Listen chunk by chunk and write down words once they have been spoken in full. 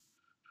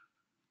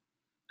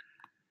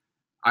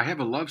I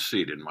have a love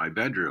seat in my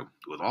bedroom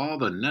with all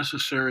the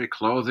necessary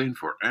clothing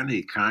for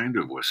any kind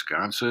of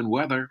Wisconsin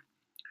weather.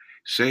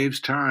 Saves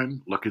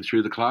time looking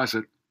through the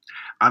closet.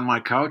 On my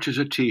couch is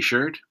a t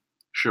shirt,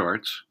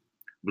 shorts,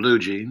 blue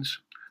jeans,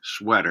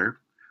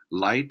 sweater,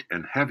 light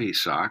and heavy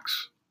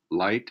socks,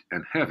 light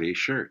and heavy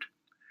shirt.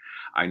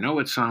 I know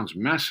it sounds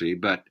messy,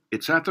 but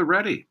it's at the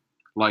ready.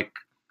 Like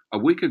a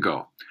week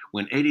ago,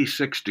 when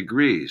 86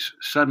 degrees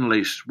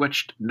suddenly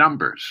switched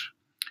numbers.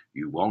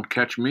 You won't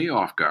catch me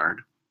off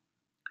guard.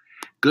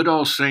 Good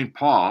old St.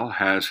 Paul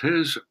has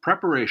his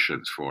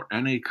preparations for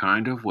any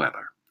kind of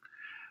weather.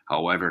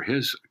 However,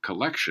 his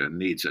collection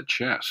needs a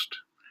chest,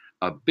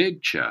 a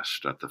big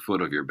chest at the foot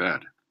of your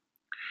bed.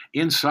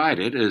 Inside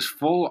it is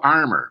full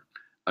armor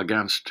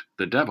against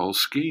the devil's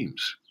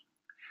schemes.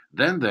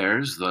 Then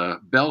there's the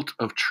belt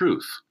of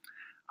truth.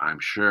 I'm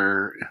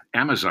sure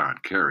Amazon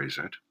carries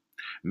it,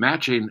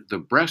 matching the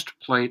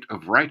breastplate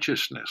of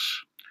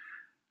righteousness.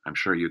 I'm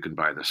sure you can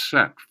buy the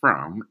set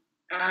from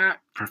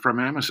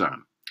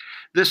Amazon.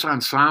 This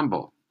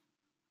ensemble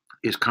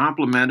is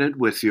complemented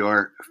with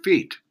your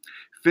feet,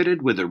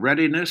 fitted with the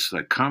readiness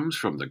that comes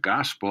from the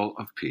gospel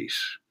of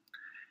peace.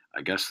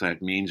 I guess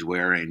that means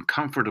wearing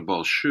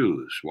comfortable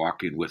shoes,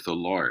 walking with the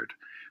Lord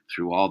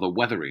through all the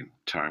weathering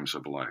times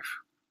of life.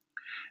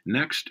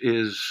 Next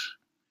is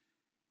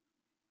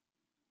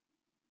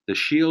the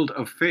shield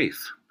of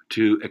faith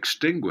to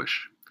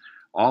extinguish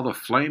all the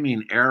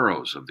flaming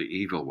arrows of the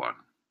evil one.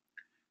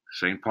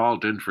 St. Paul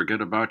didn't forget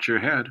about your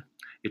head.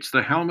 It's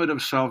the helmet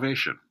of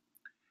salvation.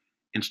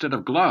 Instead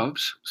of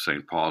gloves,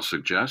 St. Paul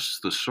suggests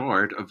the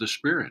sword of the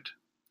Spirit,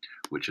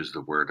 which is the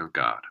Word of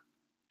God.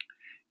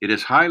 It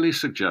is highly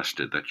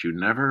suggested that you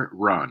never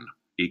run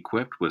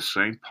equipped with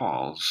St.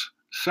 Paul's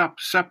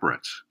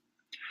separates.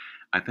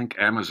 I think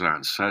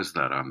Amazon says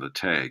that on the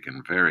tag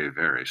in very,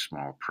 very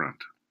small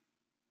print.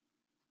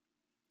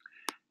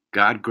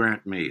 God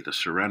grant me the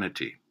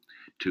serenity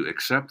to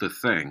accept the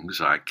things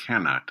I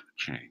cannot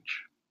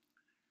change,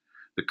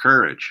 the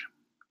courage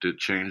to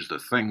change the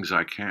things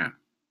I can,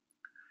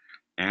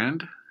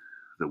 and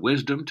the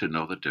wisdom to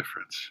know the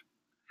difference.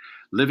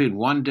 Living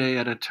one day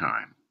at a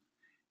time,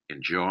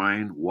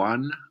 enjoying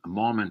one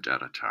moment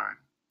at a time,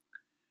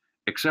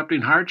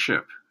 accepting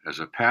hardship as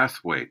a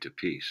pathway to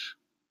peace,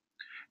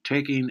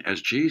 taking,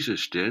 as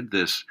Jesus did,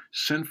 this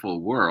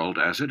sinful world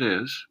as it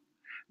is,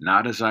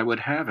 not as I would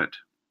have it,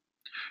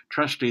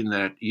 trusting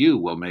that you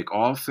will make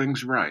all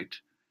things right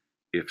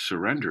if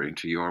surrendering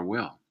to your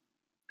will,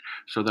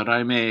 so that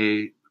I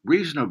may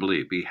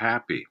reasonably be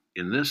happy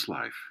in this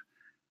life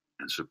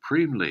and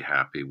supremely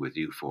happy with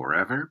you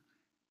forever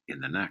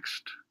in the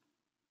next.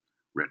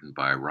 Written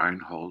by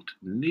Reinhold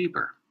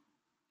Niebuhr.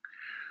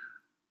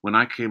 When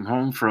I came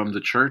home from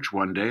the church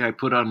one day, I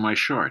put on my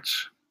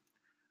shorts.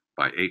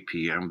 By 8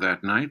 p.m.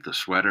 that night, the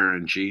sweater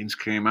and jeans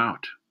came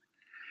out.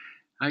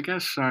 I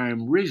guess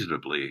I'm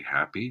reasonably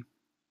happy